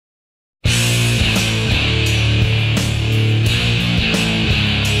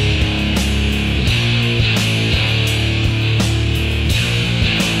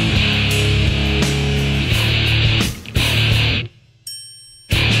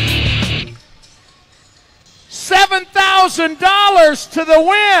$1,000 to the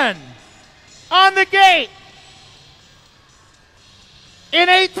win. On the gate, in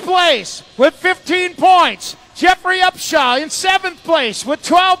 8th place with 15 points, Jeffrey Upshaw. In 7th place with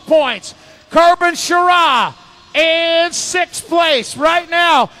 12 points, Corbin Shara. In 6th place right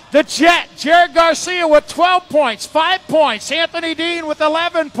now, the Jet, Jared Garcia with 12 points, 5 points, Anthony Dean with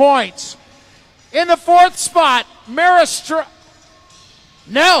 11 points. In the 4th spot, in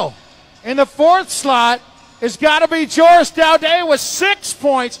the 4th slot has got to be Joris Daudet with 6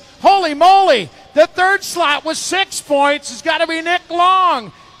 points. Holy moly! The 3rd slot with 6 points has got to be Nick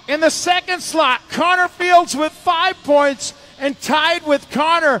Long. In the 2nd slot, Connor Fields with 5 points, and tied with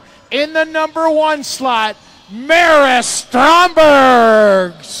Connor in the number 1 slot, Māris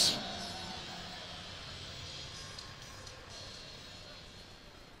Štrombergs.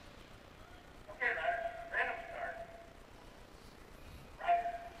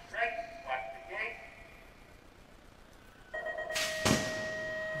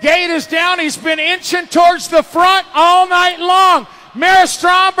 Gate is down. He's been inching towards the front all night long. Māris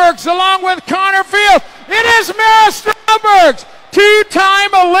Štrombergs along with Connor Fields. It is Māris Štrombergs,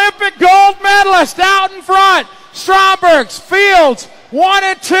 2-time Olympic gold medalist out in front. Štrombergs, Fields, 1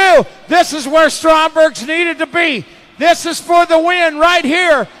 and 2. This is where Štrombergs needed to be. This is for the win right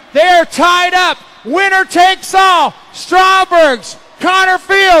here. They are tied up. Winner takes all. Štrombergs, Connor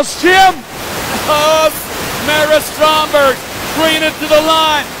Fields, Jim. Oh, Māris Štrombergs bringing it to the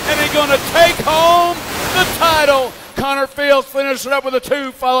line, and they're going to take home the title. Connor Fields finished it up with a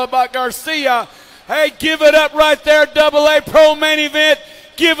 2, followed by Garcia. Hey, give it up right there, AA Pro main event.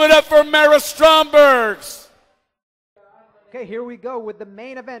 Give it up for Māris Štrombergs. Okay, here we go with the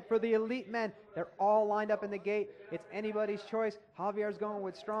main event for the elite men. They're all lined up in the gate. It's anybody's choice. Javier's going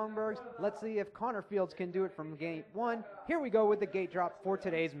with Strombergs. Let's see if Connor Fields can do it from gate 1. Here we go with the gate drop for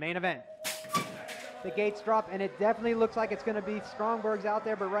today's main event. The gates drop, and it definitely looks like it's going to be Strombergs out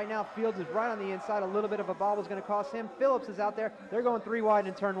there, but right now Fields is right on the inside. A little bit of a bobble is going to cost him. Phillips is out there. They're going 3 wide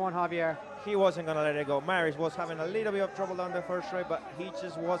in turn 1, Javier. He wasn't going to let it go. Māris was having a little bit of trouble down the first straight, but he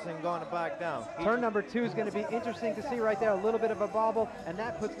just wasn't going to back down. Turn number 2 is going to be interesting to see right there. A little bit of a bobble, and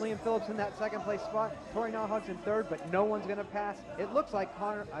that puts Liam Phillips in that 2nd place spot. Tori Nahog's in 3rd, but no one's going to pass. It looks like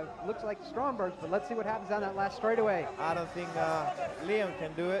looks like Strombergs, but let's see what happens on that last straightaway. I don't think Liam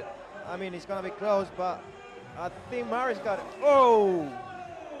can do it. I mean, it's going to be close, but I think Māris got it. Oh!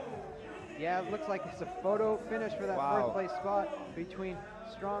 Yeah, it looks like it's a photo finish for that 4th place spot between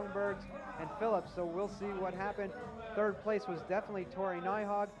Strombergs and Phillips, so we'll see what happened. 3rd place was definitely Tori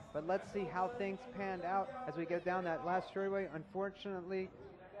Nahog, but let's see how things panned out as we get down that last straightaway. Unfortunately,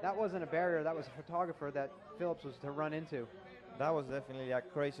 that wasn't a barrier. That was a photographer that Phillips was to run into. That was definitely a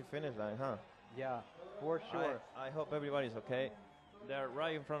crazy finish line, huh? Yeah, for sure. I hope everybody's okay. They're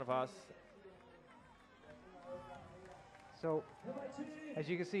right in front of us. So, as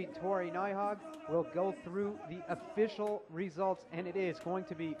you can see, Tori Nahog will go through the official results, and it is going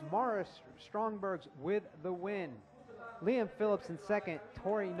to be Māris Štrombergs with the win. Liam Phillips in 2nd,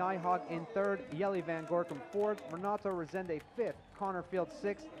 Tori Nahog in 3rd, Yeli Van Gorkum 4th, Renato Resende 5th, Connor Fields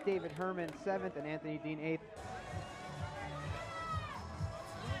 6th, David Herman 7th, and Anthony Dean 8th.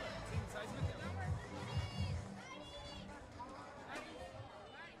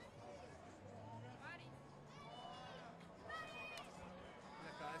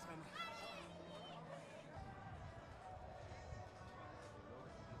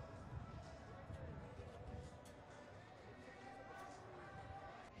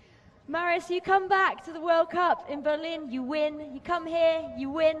 Māris, you come back to the World Cup in Berlin, you win. You come here, you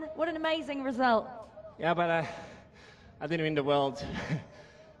win. What an amazing result. Yeah, but I didn't win the world.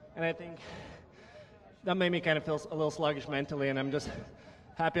 And I think that made me kind of feel a little sluggish mentally, and I'm just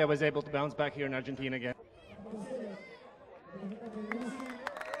happy I was able to bounce back here in Argentina again.